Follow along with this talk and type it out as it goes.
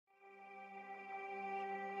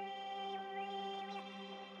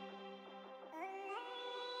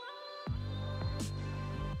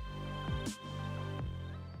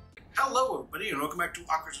Hello, everybody, and welcome back to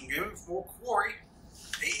Walkers and Gaming for Quarry.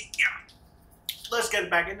 Hey, yeah. Let's get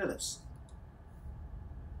back into this.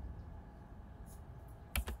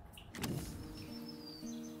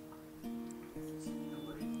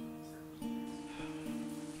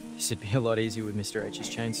 This would be a lot easier with Mr. H's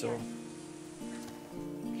chainsaw.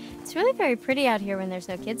 It's really very pretty out here when there's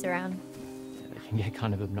no kids around. Yeah, they can get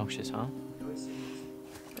kind of obnoxious, huh?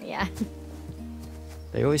 Yeah.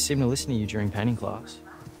 They always seem to listen to you during painting class.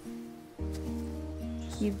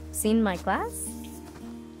 You've seen my class?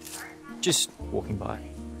 Just walking by.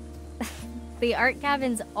 The art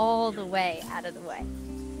cabin's all the way out of the way.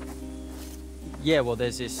 Yeah, well,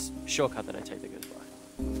 there's this shortcut that I take that goes by.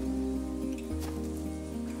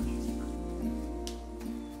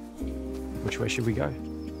 Which way should we go?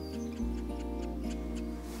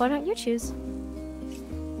 Why don't you choose?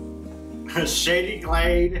 A shady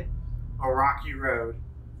glade or rocky road.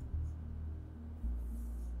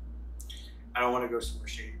 I don't want to go somewhere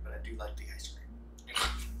shady, but I do like the ice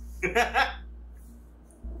cream.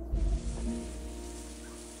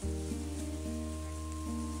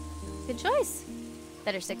 Good choice.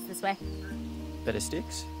 Better sticks this way. Better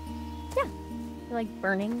sticks? Yeah. You're like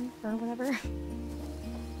burning or whatever.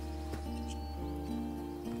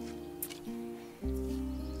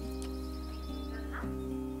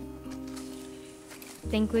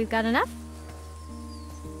 Think we've got enough?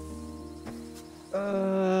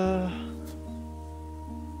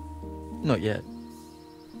 Not yet.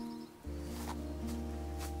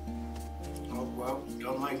 Oh, well,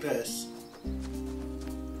 don't like this.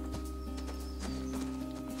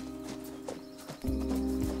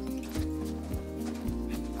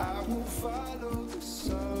 I will follow the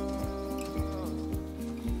sun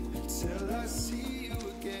until I see you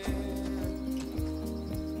again,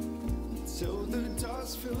 till the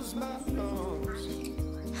dust fills my lungs.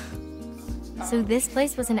 So this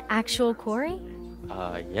place was an actual quarry?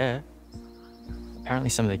 Yeah.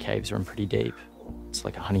 Apparently some of the caves run pretty deep. It's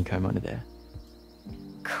like a honeycomb under there.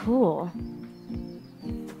 Cool.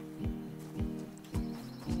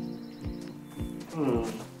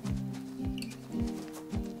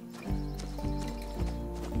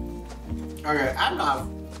 Okay, I'm not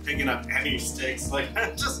picking up any sticks. Like,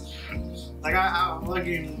 I'm just... Like, I'm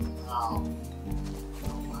looking... Oh.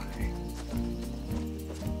 Oh, my.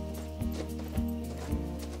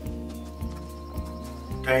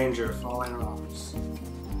 Danger, falling rocks.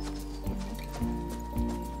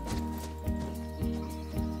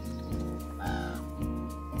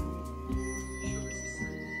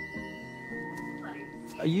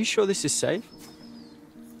 Are you sure this is safe?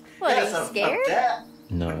 What, are Yes, you I'm scared? dead.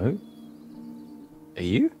 No. Are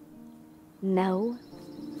you? No.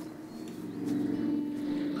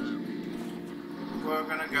 We're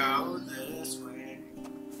gonna go this way.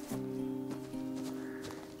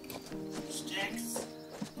 Sticks.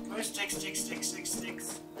 Where's sticks, sticks, sticks, sticks,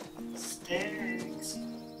 sticks? Sticks.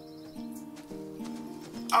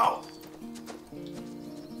 Oh!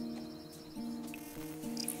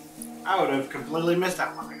 I would have completely missed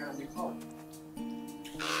that one. I gotta be forward.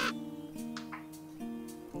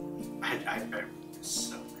 I bet it's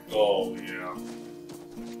so good. Oh, yeah.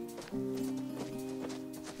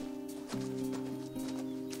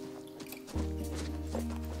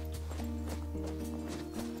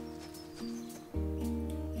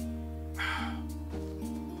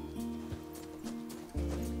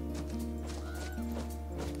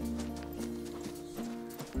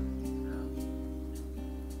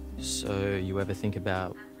 So you ever think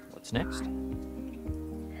about what's next?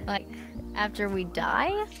 Like, after we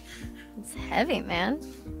die? It's heavy, man.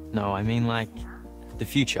 No, I mean like the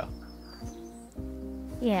future.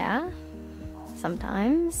 Yeah.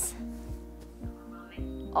 Sometimes.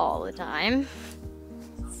 All the time.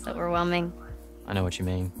 It's overwhelming. I know what you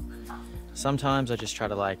mean. Sometimes I just try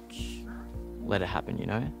to like let it happen, you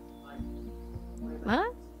know?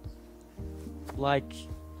 What? Like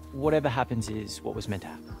whatever happens is what was meant to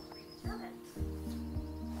happen.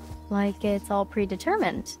 Like it's all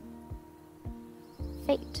predetermined.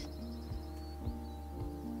 Fate.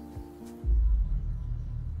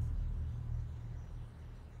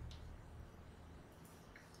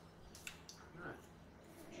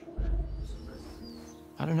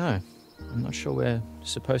 I don't know. I'm not sure we're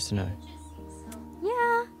supposed to know.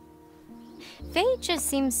 Yeah. Fate just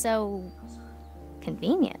seems so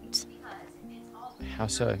convenient. How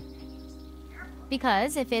so?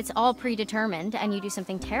 Because if it's all predetermined and you do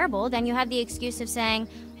something terrible, then you have the excuse of saying,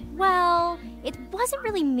 well, it wasn't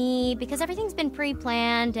really me because everything's been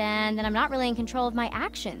pre-planned and then I'm not really in control of my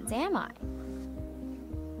actions, am I?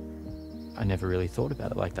 I never really thought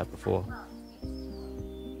about it like that before.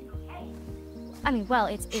 I mean, well,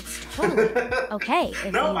 it's totally okay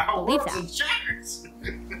if No, you my whole believe world's in that. shatters.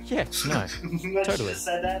 Yeah, no, She totally. just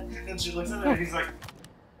said that, and she looks at him, and he's like,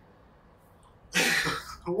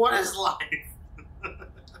 "What is life?"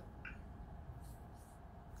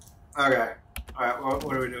 Okay. All right.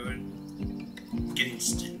 What are we doing? Getting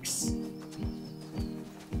sticks.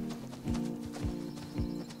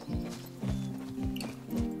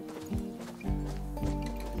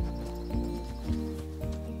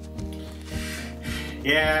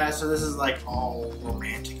 Yeah, so this is like all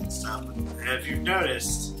romantic and stuff. And if you've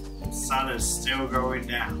noticed, the sun is still going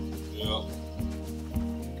down. Yeah.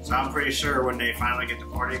 So I'm pretty sure when they finally get the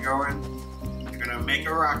party going, they're gonna make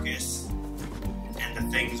a ruckus, and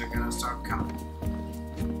the things are gonna start coming.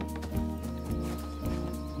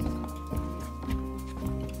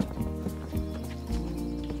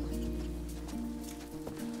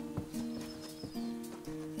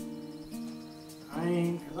 I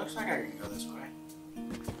mean, it looks like I can go this way.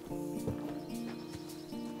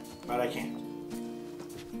 But I can't.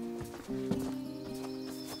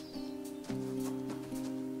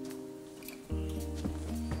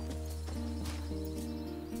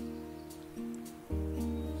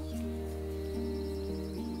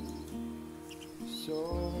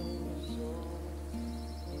 So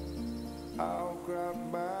I'll grab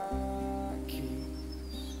my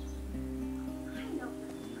keys.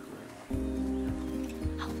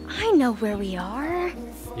 I know where we are.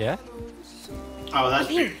 Yeah? Oh, that's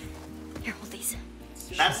Here. Here, hold these.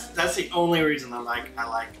 that's the only reason I like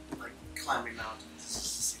climbing mountains. Is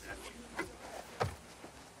just to see that view.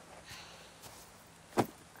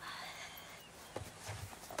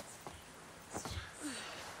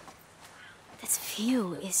 This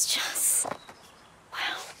view is just...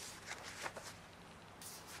 wow.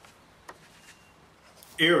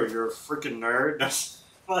 Ew, you're a freaking nerd. That's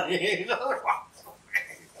like,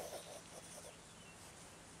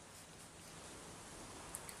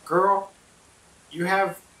 girl, you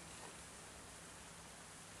have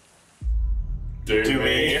Do to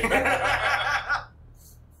me. me.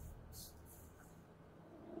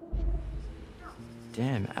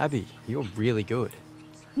 Damn, Abby, you're really good.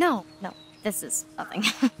 No, this is nothing.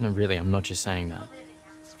 No, really, I'm not just saying that.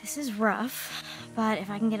 This is rough, but if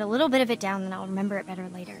I can get a little bit of it down, then I'll remember it better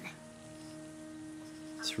later.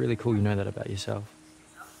 It's really cool you know that about yourself.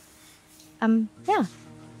 Yeah.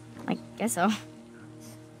 I guess so.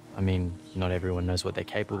 I mean, not everyone knows what they're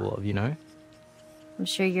capable of, you know? I'm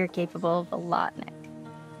sure you're capable of a lot, Nick.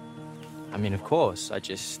 I mean, of course, I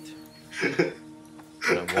just...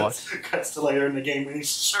 You know what? Cuts to later in the game and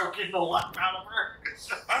he's choking the life out of her.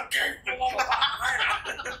 I'm capable of a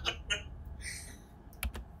lot.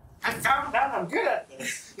 I found out I'm good at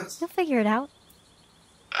this. You'll figure it out.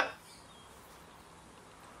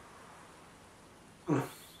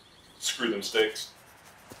 Screw them sticks.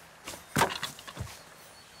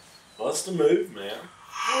 What's the move, man?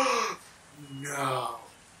 No.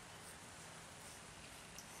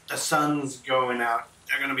 The sun's going out.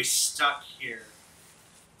 They're gonna be stuck here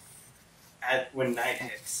when night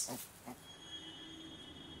hits.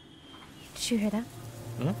 Did you hear that?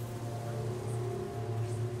 Hmm?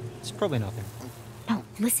 It's probably nothing. No,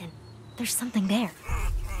 listen. There's something there.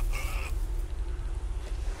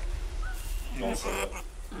 Don't say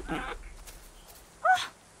that.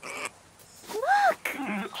 Look!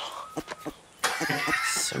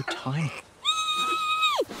 It's so tiny.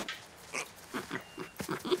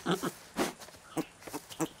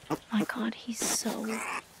 My God, he's so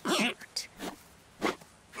cute.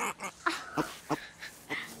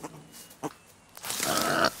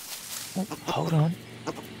 Hold on.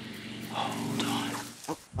 Hold on.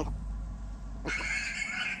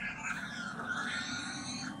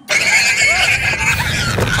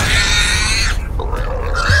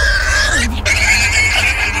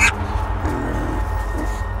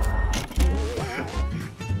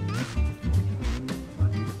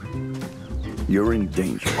 You're in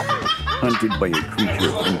danger. Hunted by a creature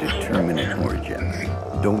of indeterminate origin.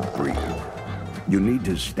 Don't breathe. You need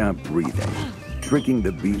to stop breathing, tricking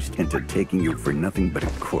the beast into taking you for nothing but a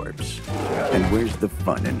corpse. And where's the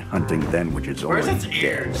fun in hunting then which is Where's already its dead?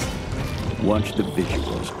 ears? Watch the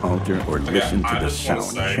visuals alter or listen to I the just wanna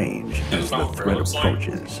sound say, change that's as the not fair. threat Looks like-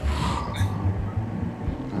 approaches.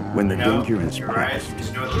 When the No, danger is you're right. past,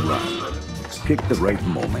 Just know the run. Pick the right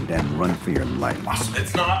moment and run for your life.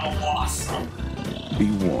 It's not a loss.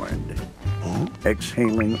 Be warned.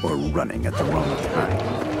 Exhaling or running at the wrong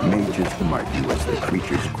time may just mark you as the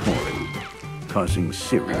creature's quarry, causing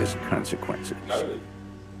serious consequences. Noted.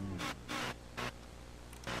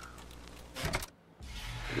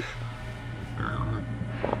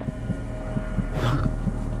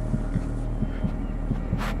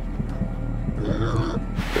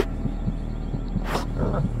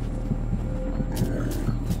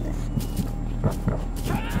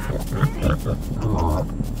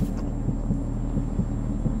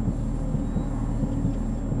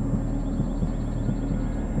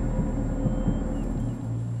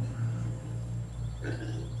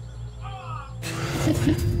 Oh,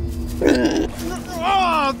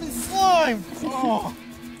 the slime! Oh.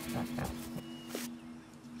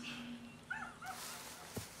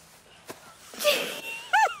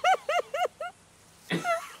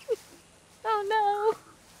 Oh no.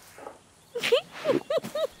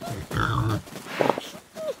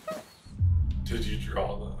 Did you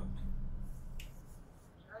draw that?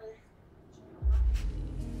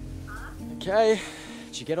 Okay,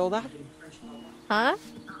 did you get all that? Huh?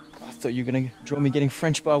 I thought you were gonna draw me getting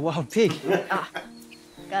French by a wild pig.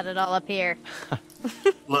 Got it all up here.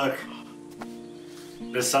 Look,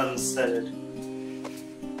 the sun's setted.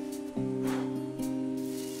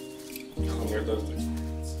 Where those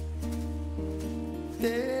things?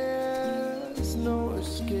 There's no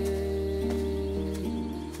escape.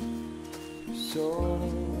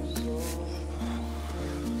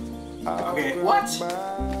 Okay, what?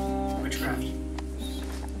 Witchcraft.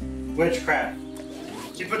 Witchcraft.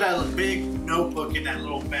 She put that big notebook in that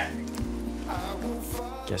little bag.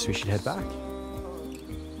 Guess we should head back.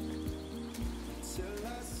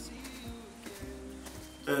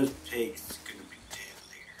 Those pigs are gonna be dead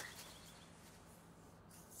later.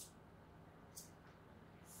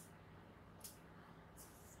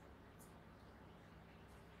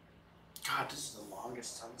 God, this is the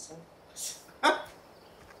longest sunset.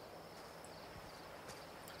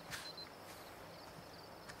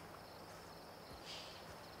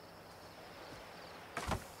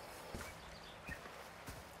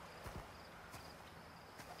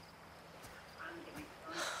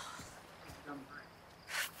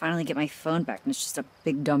 Finally get my phone back, and it's just a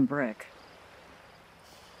big dumb brick.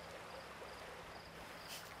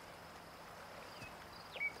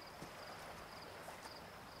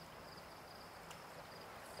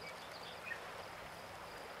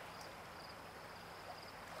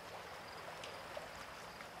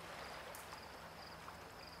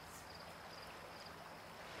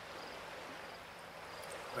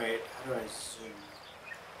 Wait, how do I zoom?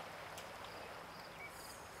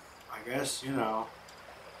 I guess, you know,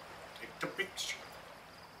 take the picture.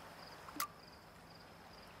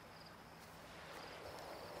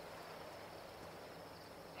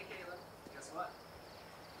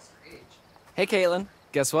 Hey, Caitlin,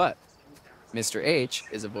 guess what? Mr. H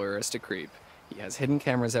is a voyeuristic creep. He has hidden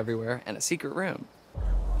cameras everywhere and a secret room.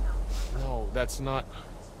 No, that's not.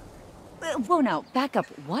 Whoa, now, back up.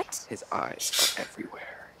 What? His eyes are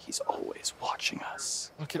everywhere. He's always watching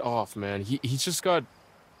us. Knock it off, man. He's just got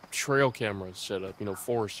trail cameras set up, you know,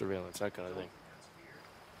 forest surveillance, that kind of thing.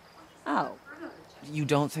 Oh. You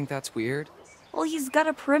don't think that's weird? Well, he's got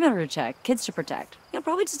a perimeter to check, kids to protect. You know,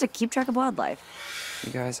 probably just to keep track of wildlife.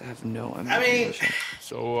 You guys have no I mean, imagination.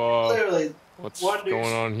 So, literally, what's one dude's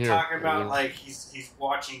going on here? talking about Everything- like he's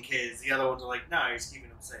watching kids. The other ones are like, no, he's keeping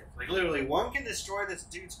them safe. Like literally, one can destroy this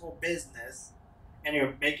dude's whole business, and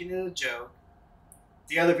you're making it a joke.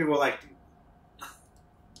 The other people are like,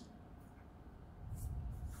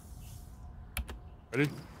 Ready?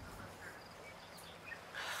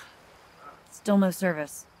 Still no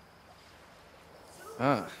service.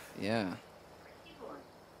 Oh, yeah.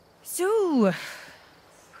 So,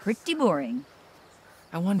 pretty boring.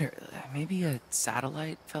 I wonder, maybe a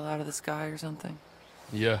satellite fell out of the sky or something?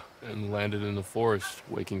 Yeah, and landed in the forest,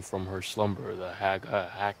 waking from her slumber, the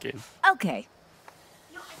hacking. Okay.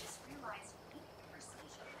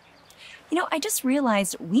 You know, I just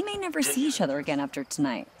realized we may never see each other again after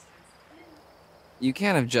tonight. You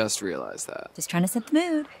can't have just realized that. Just trying to set the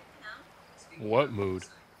mood. What mood?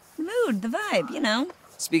 The mood, the vibe, you know.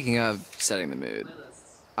 Speaking of setting the mood,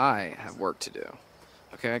 I have work to do.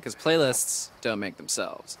 Okay? Because playlists don't make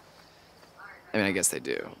themselves. I mean, I guess they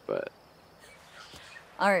do, but...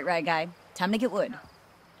 All right, guy. Time to get wood.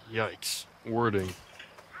 Yikes. Wording.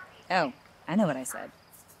 Oh, I know what I said.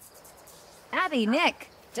 Abby,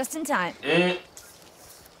 Nick, just in time.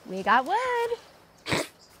 We got wood.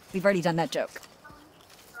 We've already done that joke.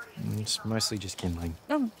 It's mostly just kindling.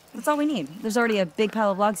 Oh, that's all we need. There's already a big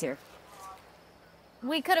pile of logs here.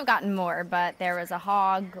 We could have gotten more, but there was a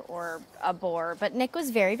hog or a boar. But Nick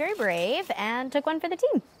was very, very brave and took one for the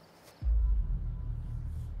team.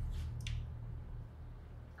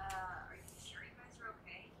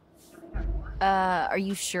 Are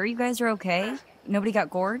you sure you guys are okay? Nobody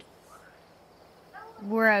got gored?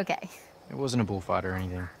 We're okay. It wasn't a bullfight or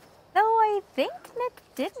anything. Though I think Nick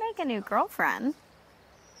did make a new girlfriend.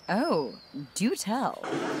 Oh, do tell.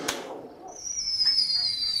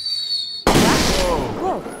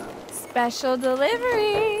 Whoa. Special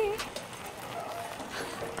delivery.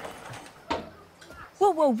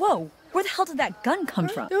 Whoa. Where the hell did that gun come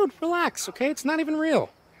from? Dude, relax, okay? It's not even real.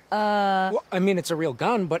 Well, I mean, it's a real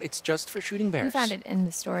gun, but it's just for shooting bears. We found it in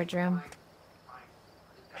the storage room.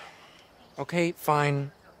 Okay,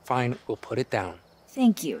 fine. Fine, we'll put it down.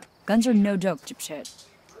 Thank you. Guns are no joke, dipshit.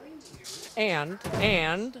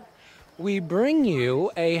 And we bring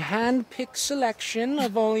you a hand-picked selection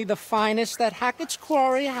of only the finest that Hackett's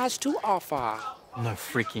Quarry has to offer. No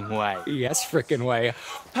freaking way. Yes, frickin' way.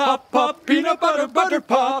 Pop, pop, peanut butter, butter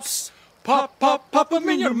pops. Pop, pop, pop 'em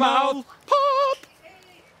in your mouth. Pop!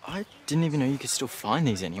 I didn't even know you could still find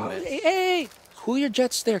these anywhere. Hey, cool your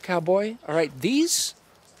jets there, cowboy. All right, these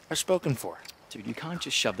are spoken for. Dude, you can't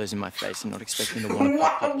just shove those in my face and not expect me to want to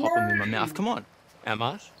pop them in my mouth. Come on.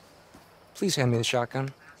 Emma, please hand me the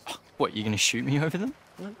shotgun. What, you gonna shoot me over them?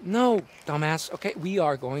 No, dumbass. Okay, we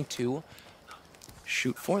are going to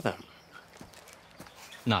shoot for them.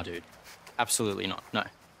 Nah, dude. Absolutely not. No.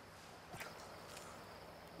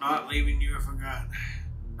 Not leaving you for God.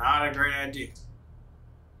 Not a great idea.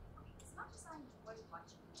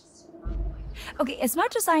 Okay, as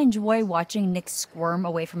much as I enjoy watching Nick squirm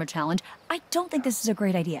away from a challenge, I don't think this is a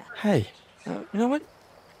great idea. Hey. You know what?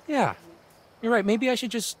 Yeah, you're right. Maybe I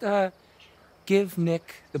should just give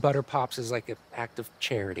Nick the butter pops as like an act of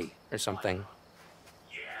charity or something.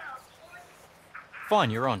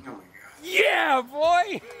 Fine, you're on. Yeah,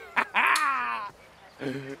 boy!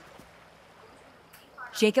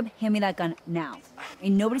 Jacob, hand me that gun now. I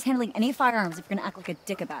mean, nobody's handling any firearms if you're gonna act like a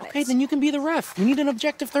dick about it. Okay, then you can be the ref. We need an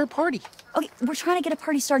objective third party. Okay, we're trying to get a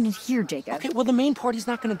party started here, Jacob. Okay, well, the main party's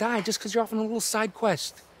not gonna die just because you're off on a little side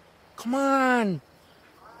quest. Come on.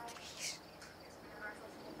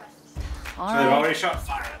 All So they've right. already shot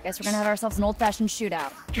fire. Guess we're gonna have ourselves an old-fashioned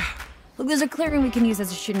shootout. Look, there's a clearing we can use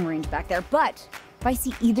as a shooting range back there, but if I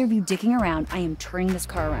see either of you dicking around, I am turning this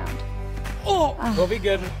car around. Oh, we'll be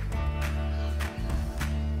good.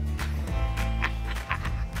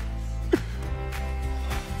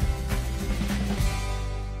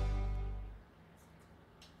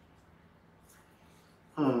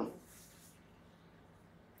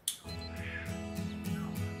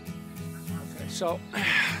 So,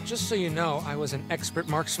 just so you know, I was an expert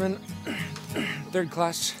marksman, third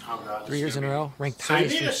class, 3 years in a row, ranked So you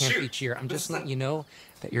highest need in to camp shoot. each year. I'm just letting you know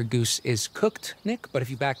that your goose is cooked, Nick, but if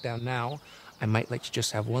you back down now, I might let you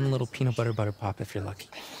just have one little peanut butter pop if you're lucky.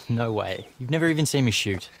 No way. You've never even seen me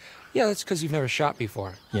shoot. Yeah, that's because you've never shot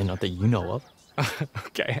before. Yeah, not that you know of.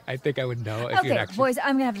 Okay, I think I would know if you'd Okay, actually... boys,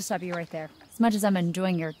 I'm gonna have to stop you right there. As much as I'm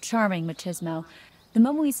enjoying your charming machismo, the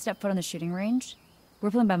moment we step foot on the shooting range, we're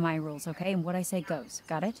playing by my rules, okay? And what I say goes.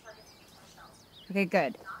 Got it? Okay,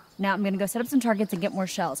 good. Now I'm gonna go set up some targets and get more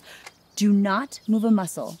shells. Do not move a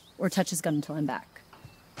muscle or touch his gun until I'm back.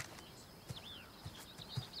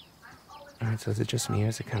 All right, so is it just me or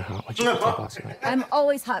is it kind of hot? What'd you tell boss? I'm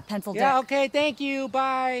always hot, pencil dick. Yeah, okay, thank you.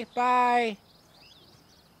 Bye. Bye.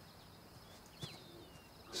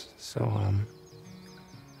 So,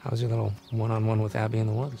 how was your little one-on-one with Abby in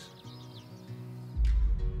the woods?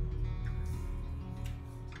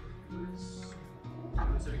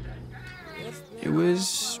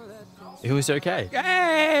 It was okay.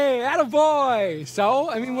 Hey, attaboy! So,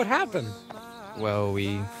 I mean, what happened? Well,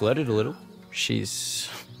 we flirted a little. She's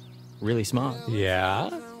really smart. Yeah?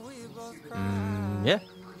 Yeah.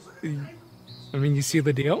 I mean, you see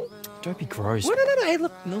the deal? Don't be gross. Well, no. Hey,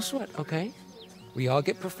 look, no sweat, okay? We all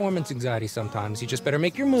get performance anxiety sometimes. You just better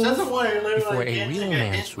make your move That's the one who literally before a can't real take a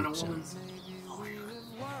man hit when a swoops in. woman's-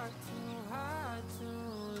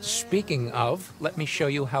 Speaking of, let me show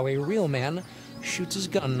you how a real man shoots his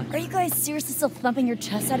gun. Are you guys seriously still thumping your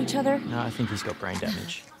chests at each other? No, I think he's got brain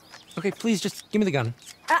damage. Okay, please, just give me the gun.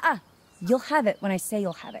 You'll have it when I say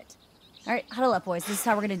you'll have it. All right, huddle up, boys. This is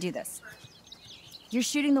how we're gonna do this. You're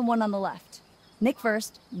shooting the one on the left. Nick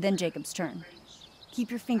first, then Jacob's turn. Keep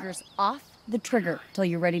your fingers off the trigger till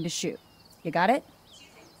you're ready to shoot. You got it?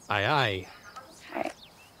 Aye, aye. All right.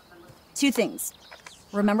 2 things.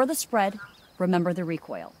 Remember the spread, remember the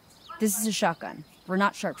recoil. This is a shotgun. We're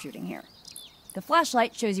not sharpshooting here. The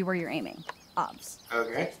flashlight shows you where you're aiming. Obs.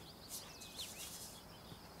 Okay.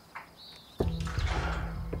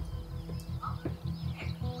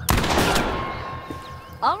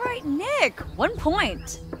 All right, Nick, 1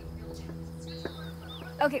 point.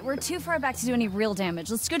 Okay, we're too far back to do any real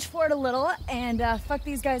damage. Let's scooch forward a little and fuck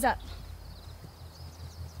these guys up.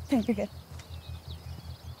 You're good.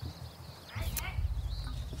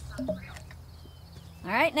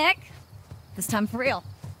 All right, Nick. This time for real.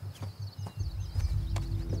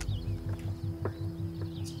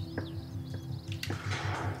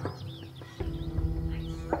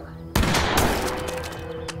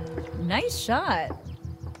 Nice shot.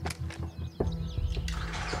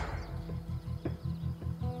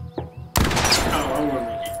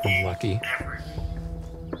 I'm lucky.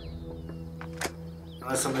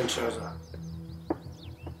 Unless something shows up.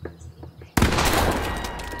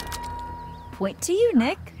 point to you,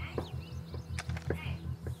 Nick.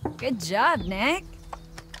 Good job, Nick.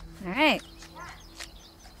 All right.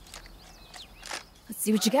 Let's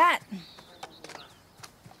see what you got.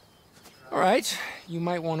 All right, you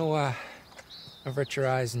might want to avert your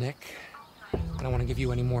eyes, Nick. I don't want to give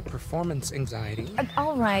you any more performance anxiety.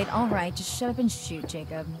 All right. Just shut up and shoot,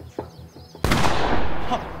 Jacob.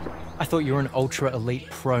 I thought you were an ultra elite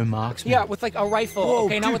pro marksman. Yeah, with like a rifle. Whoa,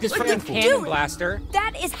 okay, not dude, with this this freaking rifle. cannon blaster.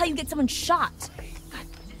 That is how you get someone shot.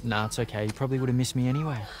 Nah, it's okay. You probably would have missed me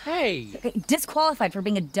anyway. Hey. Okay, disqualified for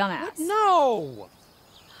being a dumbass. No.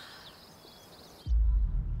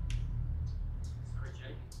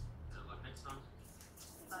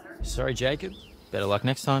 Sorry, Jacob. Better luck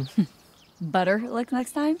next time. Butter like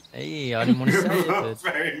next time? Hey, I didn't want to say it, but...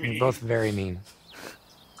 Very mean. You're both very mean.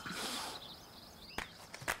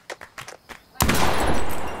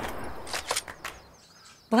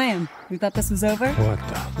 Blam. We thought this was over? What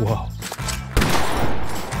the? Whoa.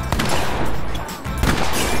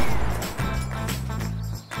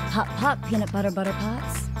 Pop, pop, peanut butter, butter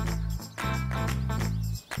pops.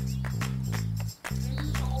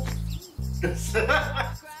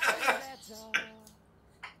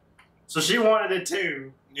 So she wanted it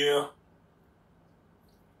too. Yeah.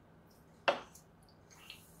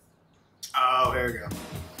 Oh, here we go.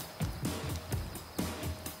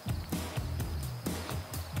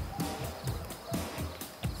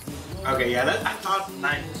 Okay, yeah, I thought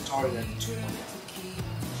 9 was taller than 2.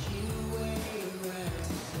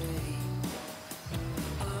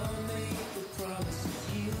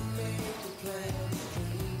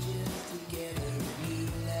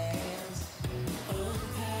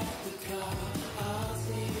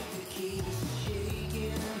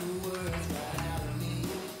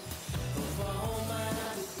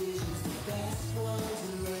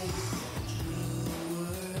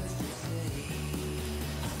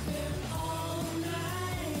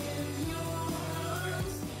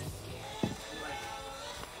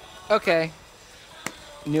 Okay.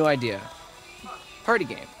 New idea. Party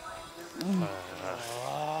game. Come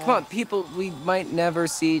on, people, we might never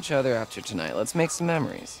see each other after tonight. Let's make some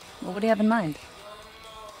memories. Well, what do you have in mind?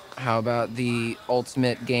 How about the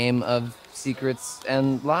ultimate game of secrets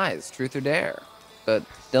and lies, truth or dare, but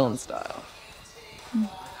Dylan style?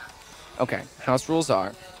 Okay, house rules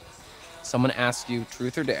are, someone asks you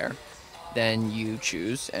truth or dare, then you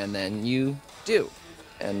choose, and then you do.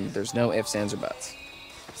 And there's no ifs, ands, or buts.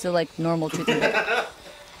 So, like, normal truth and dare.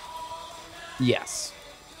 Yes.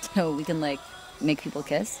 So we can, like, make people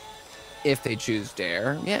kiss? If they choose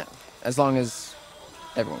dare, yeah. As long as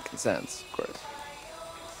everyone consents, of course.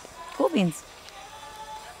 Cool beans.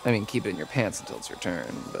 I mean, keep it in your pants until it's your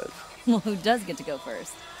turn, but... Well, who does get to go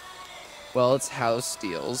first? Well, it's house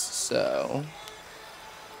deals, so...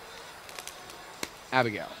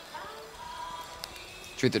 Abigail.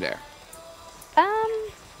 Truth or dare?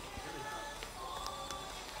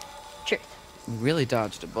 Truth. You really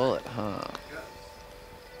dodged a bullet, huh?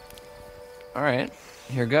 Alright,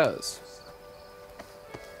 here goes.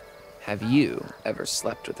 Have you ever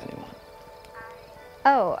slept with anyone?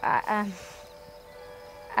 Oh,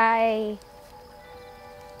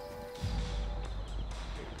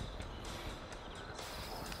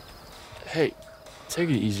 Hey, take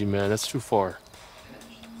it easy, man. That's too far.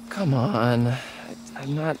 Come on.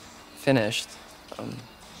 I'm not finished.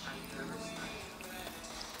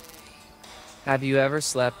 Have you ever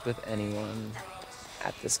slept with anyone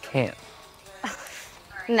at this camp?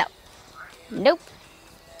 No. Nope.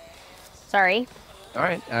 Sorry. All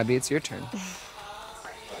right, Abby, it's your turn.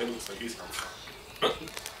 It looks like he's coming.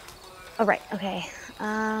 Oh, right. Okay.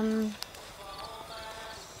 Abby,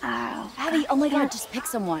 oh my god, just pick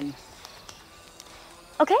someone.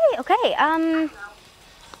 Okay. I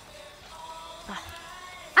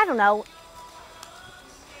don't know.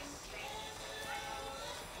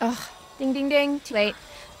 Ugh. Ding, ding, ding. Too late.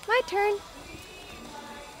 My turn.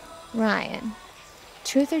 Ryan.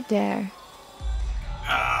 Truth or dare?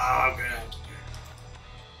 Oh, good.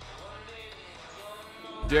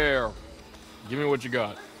 Dare. Give me what you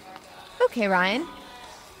got. Okay, Ryan.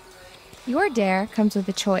 Your dare comes with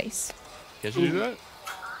a choice. Can't you do that?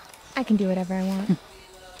 I can do whatever I want.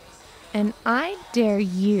 And I dare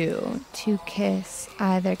you to kiss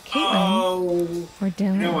either Caitlin or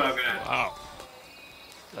Dylan. You know what I'm gonna do? Wow.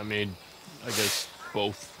 I mean, I guess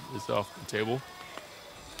both is off the table.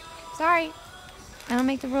 Sorry. I don't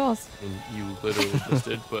make the rules. And you literally just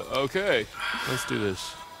did, but okay. Let's do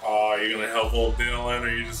this. Oh, you're gonna help old Dylan, or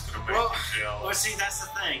you just gonna make him Well, jealous? see, that's the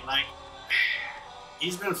thing. Like,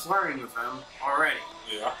 he's been flirting with them already.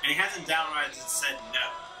 Yeah. And he hasn't downright just said no.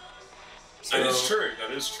 So, That is true. That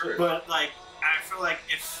is true. But, like, I feel like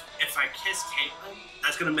if I kiss Caitlin,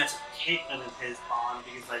 that's gonna mess with Caitlin and his bond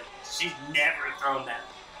because like she's never thrown that.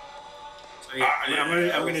 So yeah,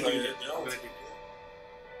 I'm gonna do that.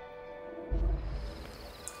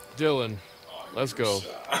 Dylan, let's go.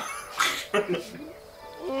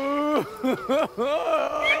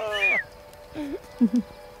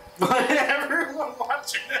 But everyone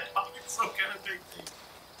watching it, it's some kind of big thing.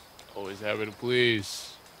 Always happy to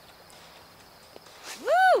please.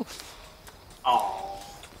 Woo! Aww.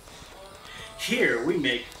 Here we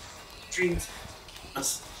make dreams.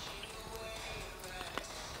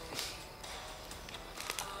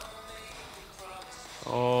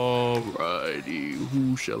 Alrighty,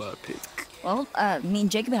 who shall I pick? Well, me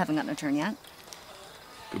and Jacob haven't gotten a turn yet.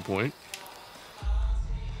 Good point.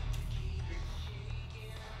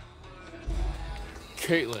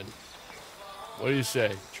 Caitlin, what do you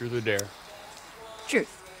say? Truth or dare? Truth.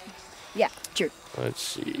 Yeah, truth. Let's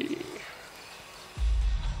see.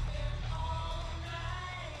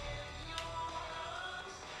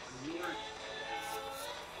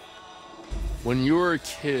 When you were a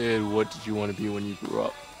kid, what did you want to be when you grew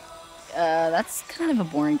up? That's kind of a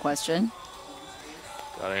boring question.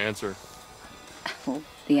 Gotta answer. Well,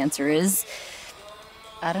 the answer is,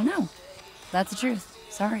 I don't know. That's the truth.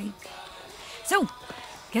 Sorry. So,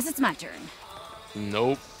 guess it's my turn.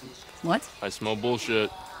 Nope. What? I smell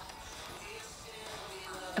bullshit.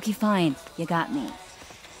 Okay, fine. You got me.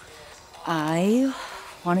 I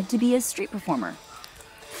wanted to be a street performer.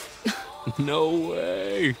 No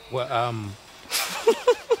way. What,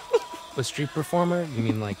 a street performer? You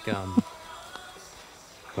mean like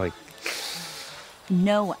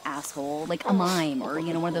No, asshole. Like a mime or,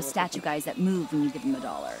 one of those statue guys that move when you give them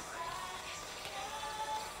 $1.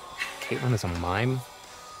 Caitlin is a mime?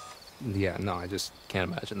 Yeah, no, I just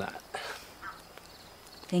can't imagine that.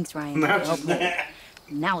 Thanks, Ryan.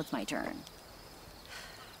 Now it's my turn.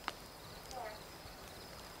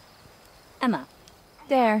 Emma.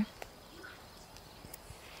 There.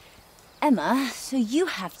 Emma, so you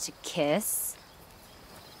have to kiss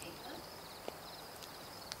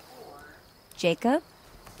Jacob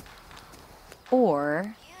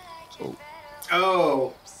or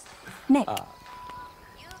Nick.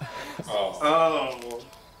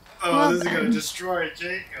 This is gonna destroy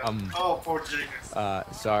Jacob. Poor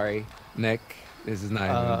Jacob. Sorry, Nick. This is not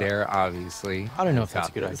even dare, obviously. I don't know if that's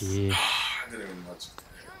a good idea. I didn't even much.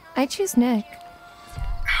 I choose Nick.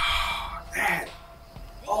 That.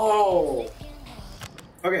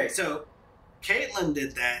 Okay, so Caitlin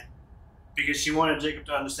did that because she wanted Jacob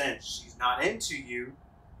to understand she's not into you.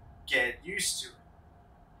 Get used to it.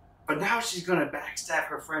 But now she's gonna backstab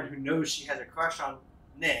her friend who knows she has a crush on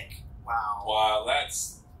Nick. Wow. Wow,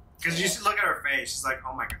 that's... Because you look at her face, she's like,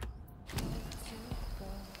 oh my god.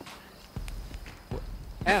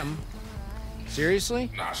 Em? Seriously?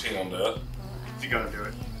 Nah, she ain't gonna do it. She's gonna do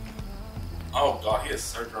it. Oh god, he is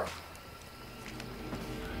so drunk.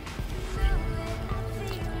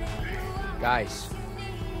 Guys.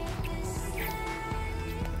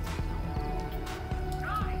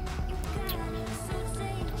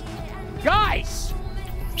 Guys!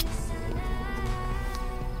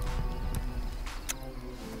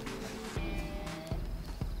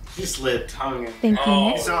 He slid tongue in. Thank you,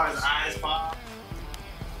 Nick. You saw his eyes pop.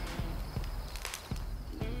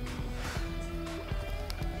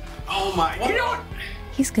 Oh my! You know what?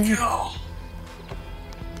 He's good. Yo.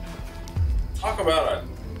 Talk about a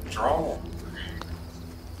draw.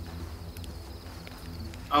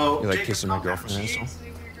 Oh, You like kissing my girlfriend, Ansel?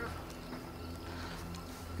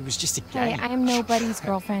 It was just a game. Hey, I am nobody's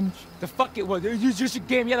girlfriend. The fuck it was. It was just a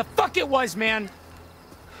game. Yeah, the fuck it was, man.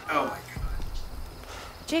 Oh my god.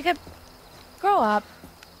 Jacob, grow up.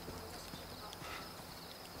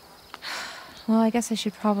 Well, I guess I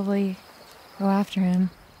should probably go after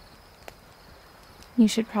him. You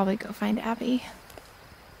should probably go find Abby.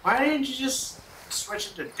 Why didn't you just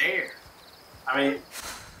switch it to dare? I mean...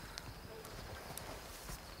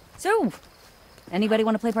 So, anybody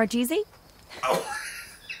want to play Part.5? Oh.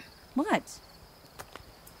 What?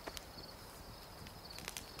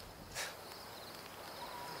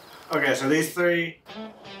 Okay, so these three...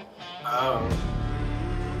 Oh.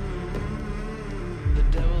 The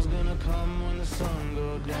devil's gonna come when the sun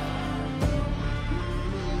go down.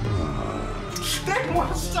 They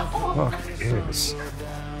want to stop. Yes.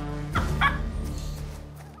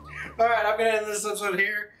 Alright, I'm gonna end this episode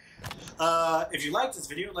here. If you liked this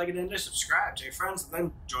video, like it and subscribe to your friends, and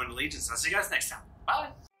then join the Legions. I'll see you guys next time.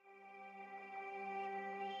 Bye!